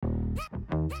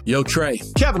Yo, Trey.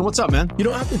 Kevin, what's up, man? You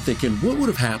know, I've been thinking, what would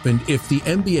have happened if the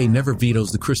NBA never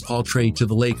vetoes the Chris Paul trade to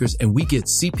the Lakers and we get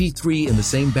CP3 in the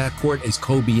same backcourt as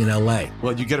Kobe in LA?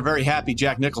 Well, you get a very happy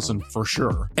Jack Nicholson for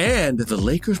sure. And the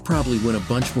Lakers probably win a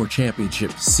bunch more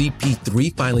championships.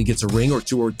 CP3 finally gets a ring or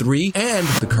 2 or 3, and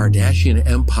the Kardashian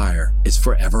empire is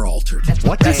forever altered.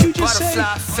 What did you just say?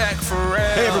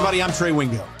 Hey, everybody, I'm Trey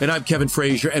Wingo. And I'm Kevin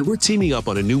Frazier, and we're teaming up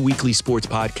on a new weekly sports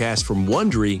podcast from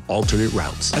Wondery, Alternate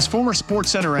Routes. As former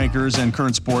Sports Center anchors and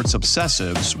current sports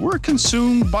obsessives, we're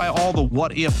consumed by all the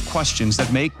what-if questions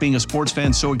that make being a sports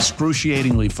fan so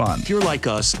excruciatingly fun. If you're like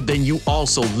us, then you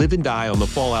also live and die on the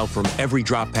fallout from every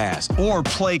drop pass. Or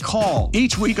play call.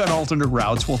 Each week on Alternate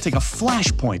Routes, we'll take a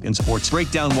flashpoint in sports,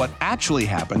 break down what actually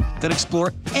happened, then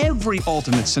explore every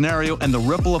alternate scenario and the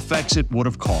ripple effects it would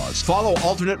have caused. Follow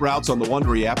Alternate Routes on the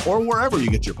Wondery app or wherever you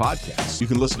get your podcasts. You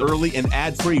can listen early and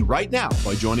ad-free right now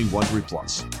by joining Wondery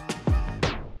Plus.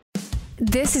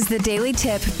 This is the Daily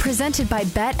Tip presented by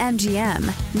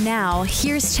BetMGM. Now,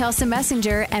 here's Chelsea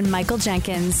Messenger and Michael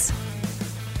Jenkins.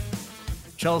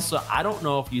 Chelsea, I don't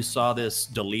know if you saw this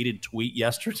deleted tweet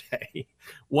yesterday.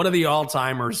 One of the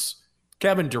all-timers,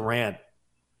 Kevin Durant.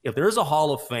 If there's a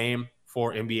Hall of Fame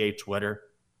for NBA Twitter,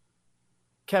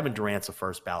 Kevin Durant's a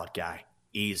first ballot guy.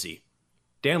 Easy.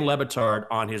 Dan Le Batard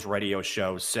on his radio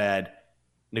show said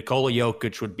Nikola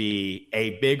Jokic would be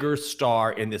a bigger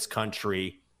star in this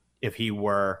country if he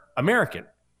were American.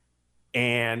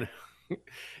 And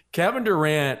Kevin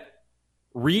Durant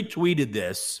retweeted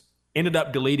this, ended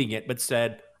up deleting it, but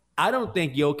said, I don't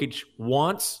think Jokic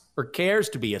wants or cares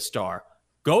to be a star.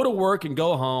 Go to work and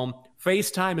go home,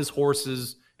 FaceTime his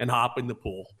horses, and hop in the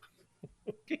pool.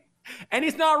 And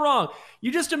he's not wrong.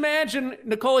 You just imagine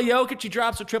Nikola Jokic, he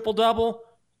drops a triple-double,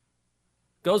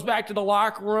 goes back to the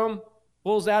locker room,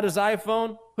 pulls out his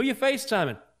iPhone. Who you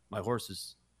FaceTiming? My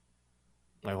horses.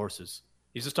 My horses.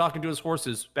 He's just talking to his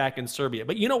horses back in Serbia.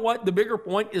 But you know what? The bigger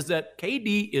point is that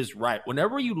KD is right.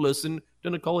 Whenever you listen to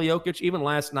Nikola Jokic, even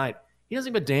last night, he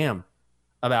doesn't give a damn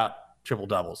about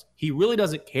triple-doubles. He really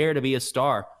doesn't care to be a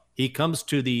star. He comes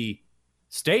to the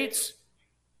States,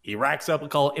 he racks up a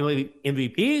couple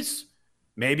MVPs,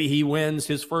 maybe he wins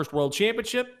his first world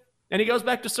championship, and he goes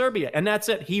back to Serbia. And that's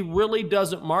it. He really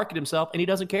doesn't market himself, and he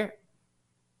doesn't care.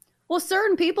 Well,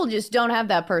 certain people just don't have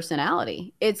that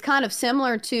personality. It's kind of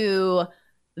similar to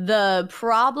the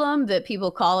problem that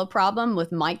people call a problem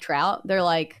with Mike Trout. They're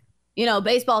like, you know,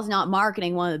 baseball's not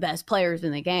marketing one of the best players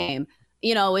in the game.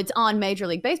 You know, it's on Major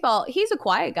League Baseball. He's a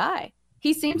quiet guy.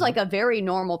 He seems like a very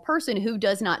normal person who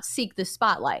does not seek the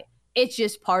spotlight. It's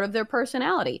just part of their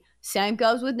personality. Same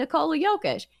goes with Nikola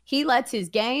Jokic. He lets his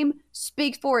game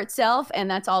speak for itself, and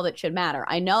that's all that should matter.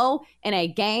 I know in a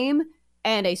game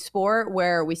and a sport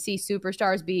where we see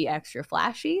superstars be extra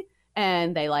flashy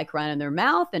and they like running their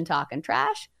mouth and talking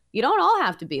trash, you don't all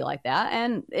have to be like that,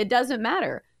 and it doesn't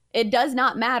matter. It does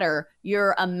not matter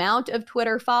your amount of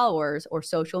Twitter followers or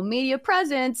social media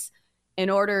presence in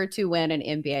order to win an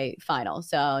NBA final.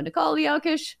 So Nikola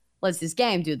Jokic lets his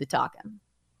game do the talking.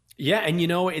 Yeah, and you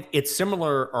know, it's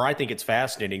similar, or I think it's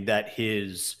fascinating that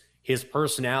his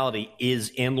personality is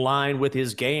in line with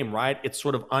his game, right? It's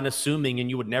sort of unassuming, and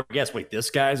you would never guess, wait,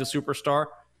 this guy's a superstar?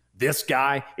 This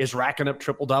guy is racking up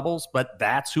triple doubles, but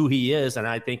that's who he is, and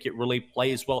I think it really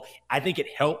plays well. I think it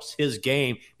helps his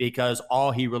game because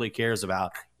all he really cares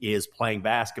about is playing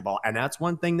basketball, and that's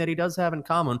one thing that he does have in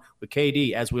common with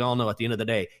KD. As we all know, at the end of the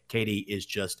day, KD is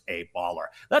just a baller.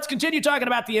 Let's continue talking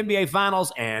about the NBA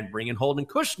Finals and bring in Holden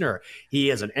Kushner.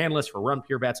 He is an analyst for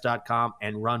RunPureBets.com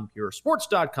and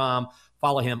RunPureSports.com.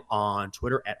 Follow him on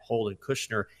Twitter at Holden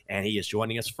Kushner, and he is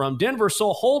joining us from Denver.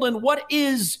 So, Holden,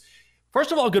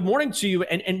 first of all, good morning to you,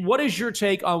 and what is your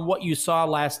take on what you saw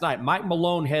last night? Mike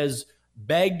Malone has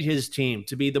begged his team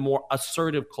to be the more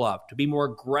assertive club, to be more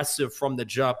aggressive from the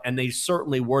jump, and they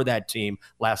certainly were that team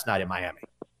last night in Miami.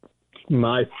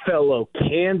 My fellow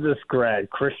Kansas grad,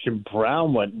 Christian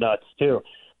Brown, went nuts too.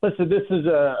 Listen, this is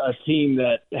a team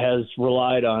that has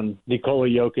relied on Nikola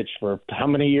Jokic for how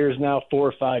many years now? 4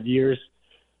 or 5 years.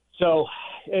 So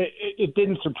it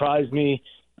didn't surprise me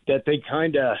that they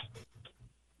kind of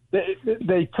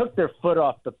they took their foot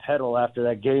off the pedal after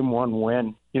that Game 1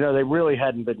 win. You know, they really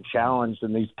hadn't been challenged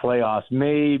in these playoffs,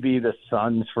 maybe the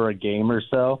Suns for a game or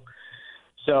so.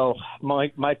 So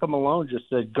Michael Malone just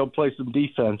said, go play some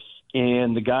defense.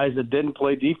 And the guys that didn't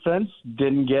play defense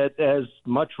didn't get as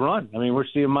much run. I mean, we're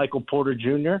seeing Michael Porter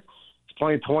Jr. He's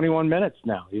playing 21 minutes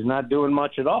now. He's not doing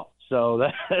much at all. So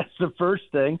that's the first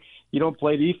thing. You don't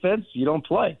play defense, you don't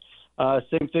play.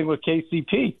 Same thing with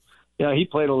KCP. You know, he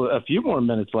played a few more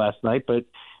minutes last night, but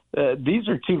these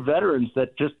are two veterans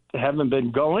that just haven't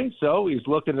been going, so he's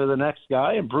looking to the next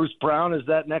guy, and Bruce Brown is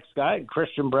that next guy, and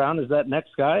Christian Brown is that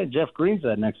next guy, and Jeff Green's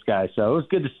that next guy. So it was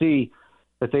good to see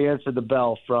that they answered the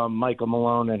bell from Michael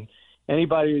Malone, and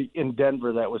anybody in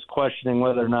Denver that was questioning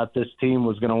whether or not this team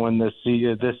was going to win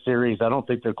this series, I don't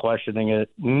think they're questioning it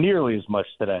nearly as much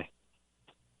today.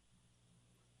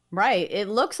 Right. It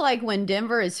looks like when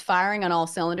Denver is firing on all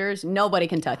cylinders, nobody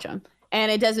can touch them. And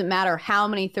it doesn't matter how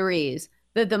many threes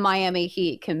that the Miami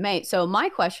Heat can make. So my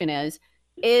question is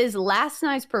last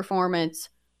night's performance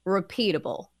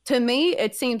repeatable? To me,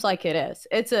 it seems like it is.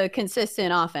 It's a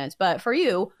consistent offense. But for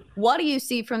you, what do you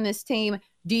see from this team?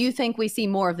 Do you think we see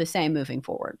more of the same moving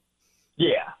forward?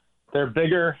 Yeah. They're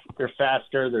bigger, they're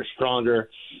faster, they're stronger.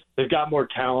 They've got more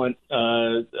talent.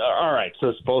 All right,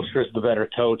 so Spoelstra's the better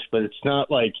coach, but it's not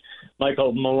like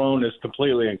Michael Malone is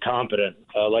completely incompetent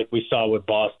like we saw with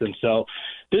Boston. So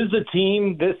this is a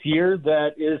team this year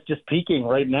that is just peaking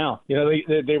right now. You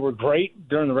know, they were great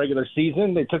during the regular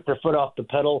season. They took their foot off the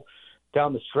pedal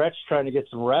down the stretch trying to get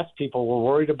some rest. People were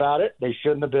worried about it. They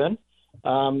shouldn't have been.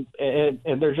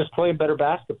 And they're just playing better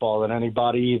basketball than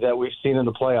anybody that we've seen in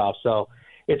the playoffs. So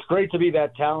it's great to be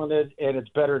that talented, and it's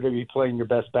better to be playing your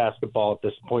best basketball at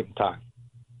this point in time.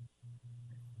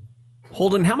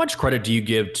 Holden, how much credit do you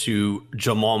give to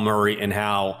Jamal Murray and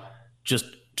how just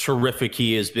terrific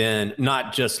he has been,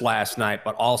 not just last night,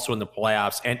 but also in the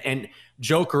playoffs? And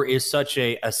Joker is such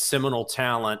a seminal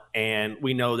talent, and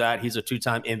we know that he's a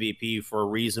two-time MVP for a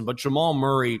reason. But Jamal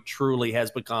Murray truly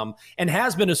has become and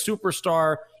has been a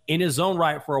superstar in his own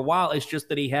right for a while. It's just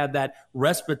that he had that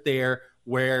respite there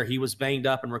where he was banged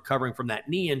up and recovering from that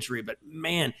knee injury. But,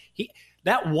 man,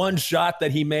 that one shot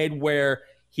that he made where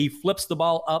he flips the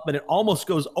ball up and it almost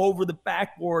goes over the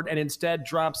backboard and instead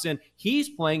drops in, he's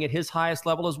playing at his highest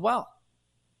level as well.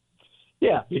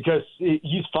 Yeah, because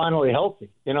he's finally healthy.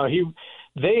 You know,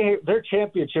 their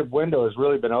championship window has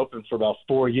really been open for about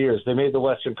 4 years. They made the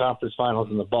Western Conference Finals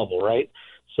in the bubble, right?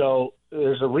 So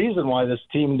there's a reason why this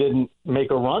team didn't make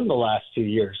a run the last 2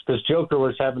 years, because Joker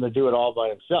was having to do it all by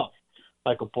himself.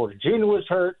 Michael Porter Jr. was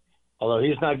hurt, although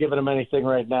he's not giving him anything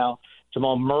right now.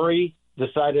 Jamal Murray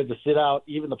decided to sit out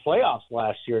even the playoffs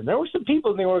last year. And there were some people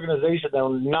in the organization that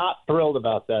were not thrilled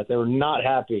about that. They were not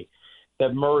happy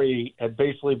that Murray had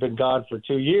basically been gone for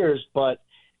 2 years, but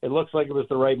it looks like it was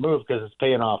the right move because it's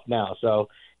paying off now. So,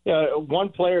 you know, one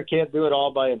player can't do it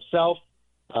all by himself.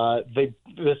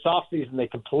 This offseason, they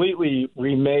completely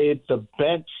remade the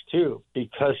bench, too,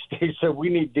 because they said we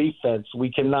need defense.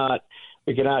 We cannot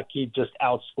keep just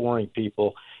outscoring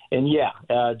people. And,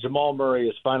 Jamal Murray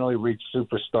has finally reached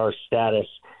superstar status.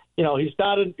 You know, he's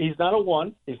not a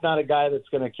one. He's not a guy that's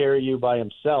going to carry you by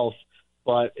himself.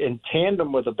 But in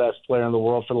tandem with the best player in the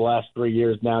world for the last 3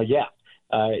 years now,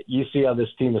 you see how this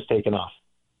team has taken off.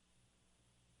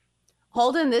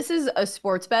 Holden, this is a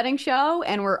sports betting show,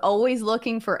 and we're always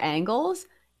looking for angles.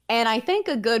 And I think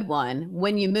a good one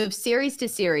when you move series to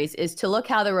series is to look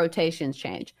how the rotations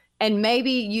change. And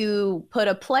maybe you put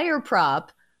a player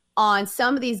prop on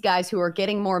some of these guys who are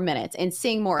getting more minutes and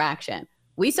seeing more action.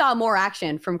 We saw more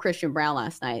action from Christian Brown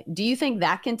last night. Do you think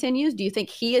that continues? Do you think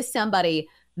he is somebody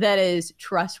that is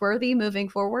trustworthy moving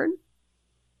forward?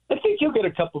 I think he'll get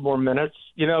a couple more minutes.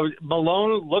 You know,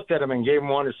 Malone looked at him in game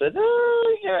one and said,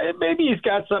 maybe he's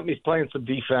got something. He's playing some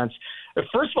defense.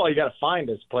 First of all, you got to find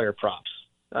his player props.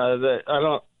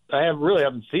 I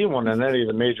haven't seen one in any of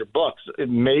the major books.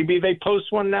 Maybe they post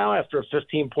one now after a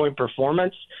 15-point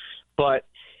performance, but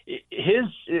his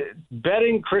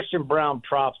betting Christian Brown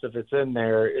props, if it's in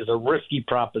there, is a risky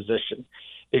proposition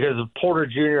because if Porter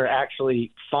Jr.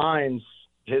 actually finds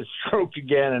his stroke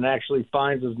again and actually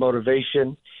finds his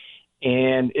motivation,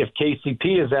 and if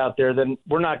KCP is out there, then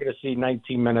we're not going to see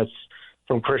 19 minutes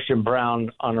from Christian Brown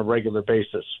on a regular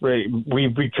basis.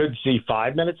 We could see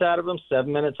 5 minutes out of him,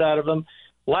 7 minutes out of him.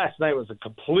 Last night was a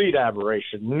complete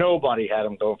aberration. Nobody had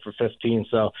him going for 15.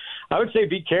 So I would say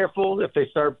be careful if they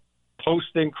start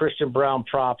posting Christian Brown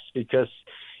props because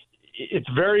it's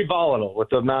very volatile with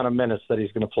the amount of minutes that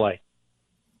he's going to play.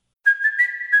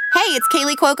 Hey, it's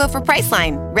Kaylee Cuoco for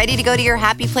Priceline. Ready to go to your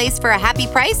happy place for a happy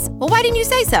price? Well, why didn't you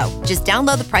say so? Just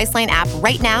download the Priceline app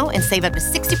right now and save up to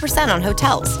 60% on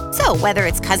hotels. So whether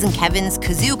it's Cousin Kevin's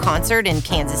Kazoo Concert in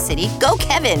Kansas City, go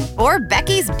Kevin, or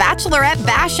Becky's Bachelorette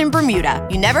Bash in Bermuda,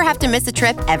 you never have to miss a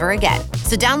trip ever again.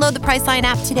 So download the Priceline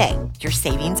app today. Your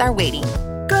savings are waiting.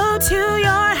 Go to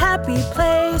your happy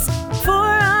place for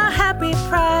a happy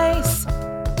price.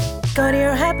 Go to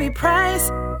your happy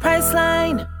price,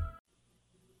 Priceline.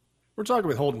 We're talking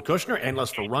with Holden Kushner,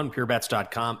 analyst for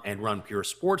RunPureBets.com and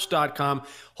RunPureSports.com.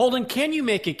 Holden, can you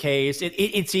make a case?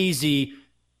 It's easy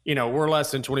we're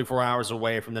less than 24 hours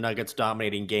away from the Nuggets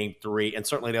dominating Game 3, and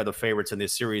certainly they're the favorites in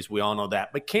this series. We all know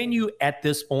that. But can you, at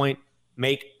this point,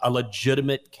 make a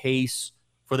legitimate case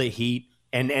for the Heat?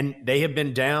 And they have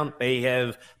been down. They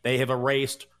have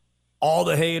erased all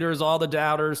the haters, all the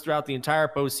doubters throughout the entire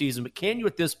postseason. But can you,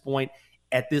 at this point,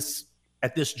 at this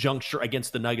juncture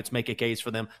against the Nuggets, make a case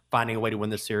for them finding a way to win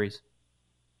this series?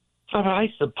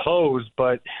 I suppose,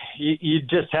 but you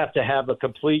just have to have a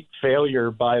complete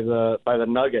failure by the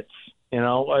Nuggets.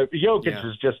 Jokic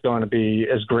is just going to be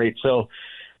as great. So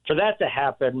for that to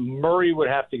happen, Murray would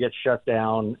have to get shut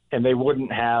down, and they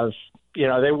wouldn't have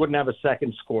a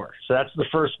second score. So that's the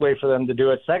first way for them to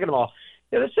do it. Second of all,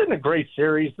 this isn't a great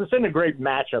series. This isn't a great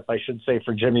matchup, I should say,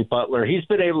 for Jimmy Butler. He's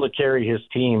been able to carry his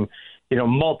team,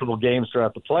 multiple games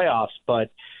throughout the playoffs,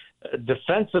 but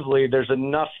defensively, there's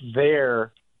enough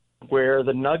there where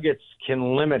the Nuggets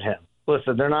can limit him.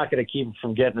 Listen, they're not going to keep him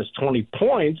from getting his 20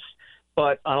 points,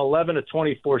 but on 11 of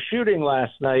 24 shooting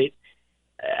last night,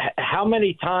 how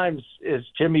many times is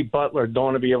Jimmy Butler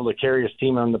going to be able to carry his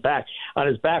team on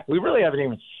his back? We really haven't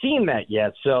even seen that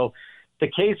yet. So the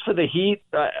case for the Heat,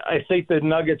 I think the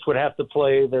Nuggets would have to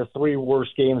play their 3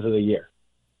 worst games of the year.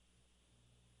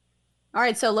 All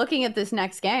right, so looking at this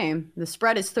next game, the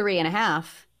spread is 3.5.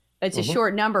 It's a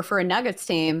short number for a Nuggets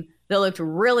team that looked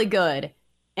really good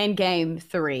in Game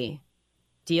 3.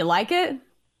 Do you like it?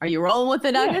 Are you rolling with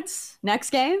the Nuggets next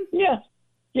game? Yeah.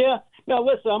 No,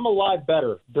 listen, I'm a lot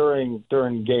better during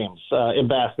games in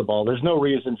basketball. There's no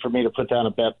reason for me to put down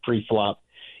a bet pre-flop.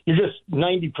 You're just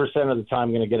 90% of the time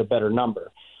going to get a better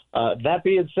number. That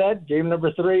being said, game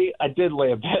number 3, I did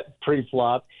lay a bet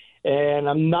pre-flop, and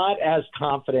I'm not as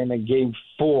confident in Game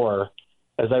 4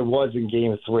 as I was in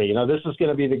Game 3. This is going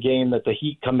to be the game that the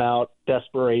Heat come out,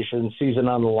 desperation, season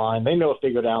on the line. They know if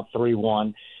they go down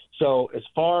 3-1. So as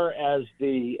far as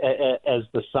the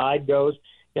side goes,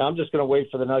 I'm just going to wait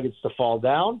for the Nuggets to fall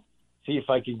down, see if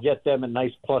I can get them a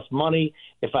nice plus money.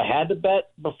 If I had to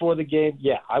bet before the game,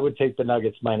 I would take the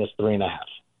Nuggets minus 3.5.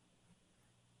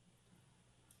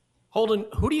 Holden,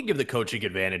 who do you give the coaching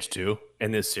advantage to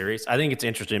in this series? I think it's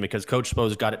interesting because Coach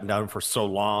Spo's got it done for so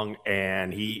long,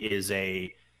 and he's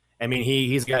a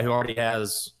guy who already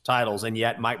has titles, and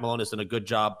yet Mike Malone has done a good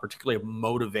job, particularly of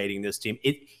motivating this team.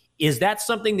 Is that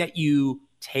something that you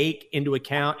take into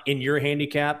account in your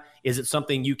handicap? Is it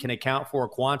something you can account for or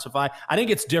quantify? I think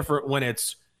it's different when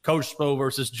it's Coach Spo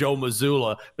versus Joe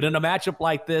Mazzulla, but in a matchup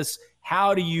like this,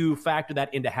 how do you factor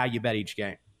that into how you bet each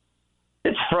game?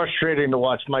 It's frustrating to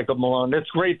watch Michael Malone. It's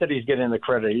great that he's getting the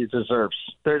credit he deserves.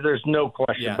 There's no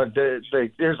question, but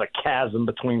there's a chasm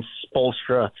between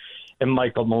Spoelstra and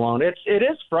Michael Malone. It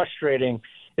is frustrating.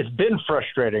 It's been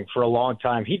frustrating for a long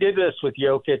time. He did this with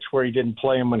Jokic where he didn't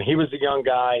play him when he was a young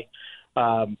guy.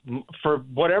 For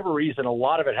whatever reason, a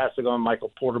lot of it has to go on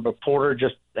Michael Porter, but Porter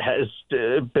just has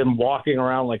been walking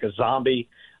around like a zombie.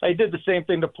 He did the same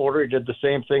thing to Porter. He did the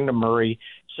same thing to Murray.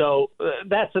 So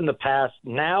that's in the past.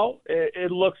 Now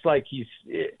it looks like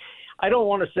I don't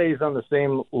want to say he's on the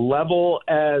same level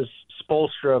as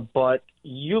Spoelstra, but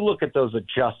you look at those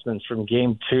adjustments from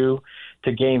Game 2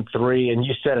 to Game 3, and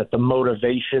you said it, the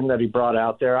motivation that he brought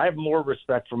out there. I have more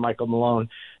respect for Michael Malone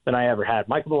than I ever had.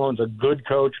 Michael Malone's a good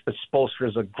coach, but Spoelstra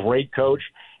is a great coach.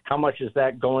 How much is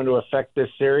that going to affect this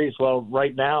series? Well,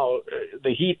 right now,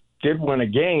 the Heat did win a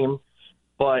game,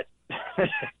 but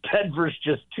Denver's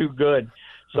just too good.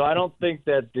 So I don't think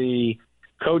that the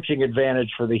coaching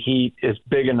advantage for the Heat is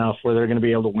big enough where they're going to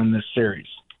be able to win this series.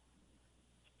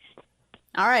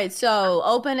 All right, so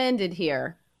open-ended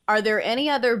here. Are there any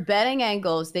other betting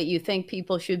angles that you think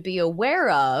people should be aware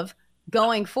of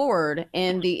going forward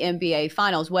in the NBA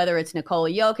Finals, whether it's Nikola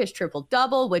Jokic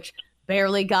triple-double, which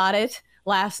barely got it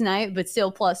last night, but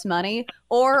still plus money,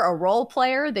 or a role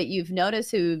player that you've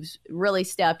noticed who's really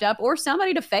stepped up, or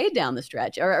somebody to fade down the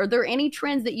stretch? Are there any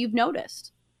trends that you've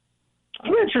noticed?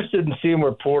 I'm interested in seeing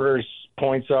where Porter's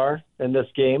points are in this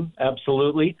game.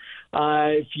 Absolutely.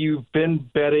 If you've been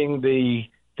betting the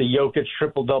Jokic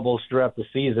triple-doubles throughout the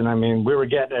season, I mean, we were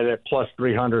getting it at plus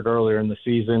 300 earlier in the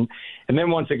season. And then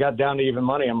once it got down to even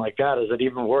money, I'm like, God, is it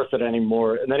even worth it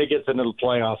anymore? And then he gets into the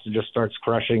playoffs and just starts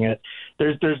crushing it.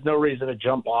 There's no reason to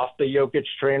jump off the Jokic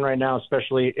train right now,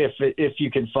 especially if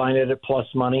you can find it at plus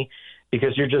money,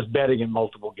 because you're just betting in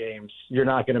multiple games. You're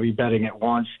not going to be betting at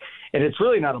once. And it's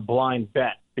really not a blind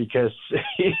bet because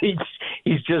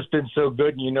he's just been so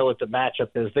good and you know what the matchup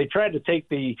is. They tried to take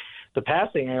the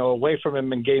passing angle away from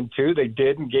him in Game 2. They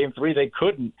did. In Game 3, they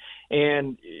couldn't.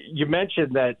 And you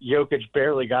mentioned that Jokic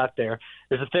barely got there.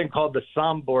 There's a thing called the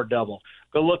Sombor double.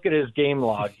 Go look at his game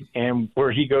log and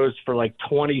where he goes for like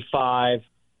 25,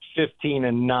 15,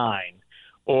 and 9.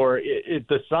 or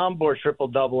the Sombor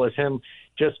triple-double is him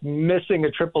just missing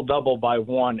a triple-double by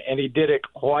one, and he did it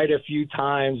quite a few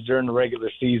times during the regular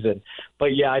season.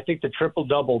 But, yeah, I think the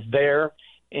triple-double there,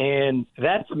 and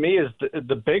that to me is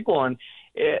the big one.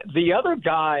 The other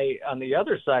guy on the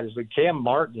other side is with Cam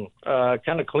Martin.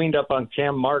 Kind of cleaned up on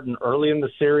Cam Martin early in the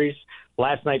series.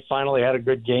 Last night finally had a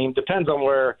good game. Depends on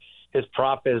where his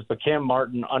prop is, but Cam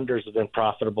Martin unders have been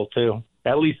profitable too,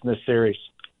 at least in this series.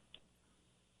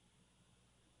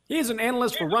 He is an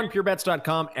analyst for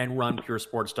RunPureBets.com and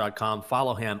RunPureSports.com.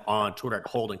 Follow him on Twitter at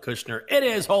Holden Kushner. It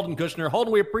is Holden Kushner.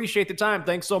 Holden, we appreciate the time.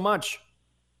 Thanks so much.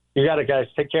 You got it, guys.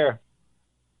 Take care.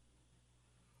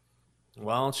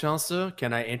 Well, Chelsea,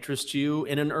 can I interest you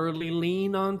in an early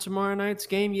lean on tomorrow night's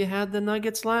game? You had the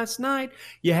Nuggets last night.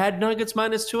 You had Nuggets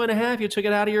minus 2.5. You took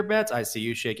it out of your bets. I see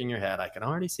you shaking your head. I can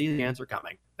already see the answer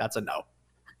coming. That's a no.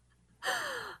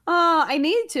 I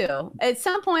need to. At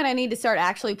some point, I need to start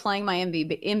actually playing my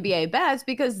NBA bets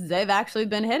because they've actually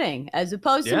been hitting as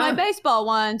opposed to my baseball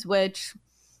ones, which,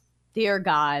 dear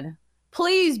God,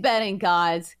 please, betting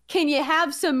gods, can you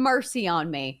have some mercy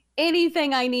on me?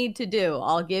 Anything I need to do,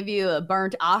 I'll give you a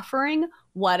burnt offering,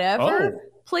 whatever.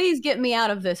 Please get me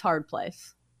out of this hard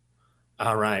place.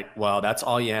 All right. Well, that's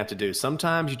all you have to do.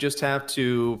 Sometimes you just have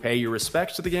to pay your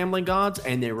respects to the gambling gods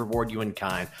and they reward you in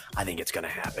kind. I think it's going to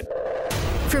happen.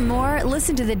 For more,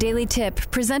 listen to the Daily Tip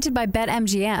presented by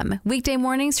BetMGM. Weekday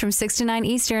mornings from 6 to 9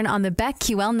 Eastern on the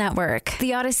BetQL network,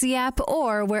 the Odyssey app,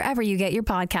 or wherever you get your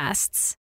podcasts.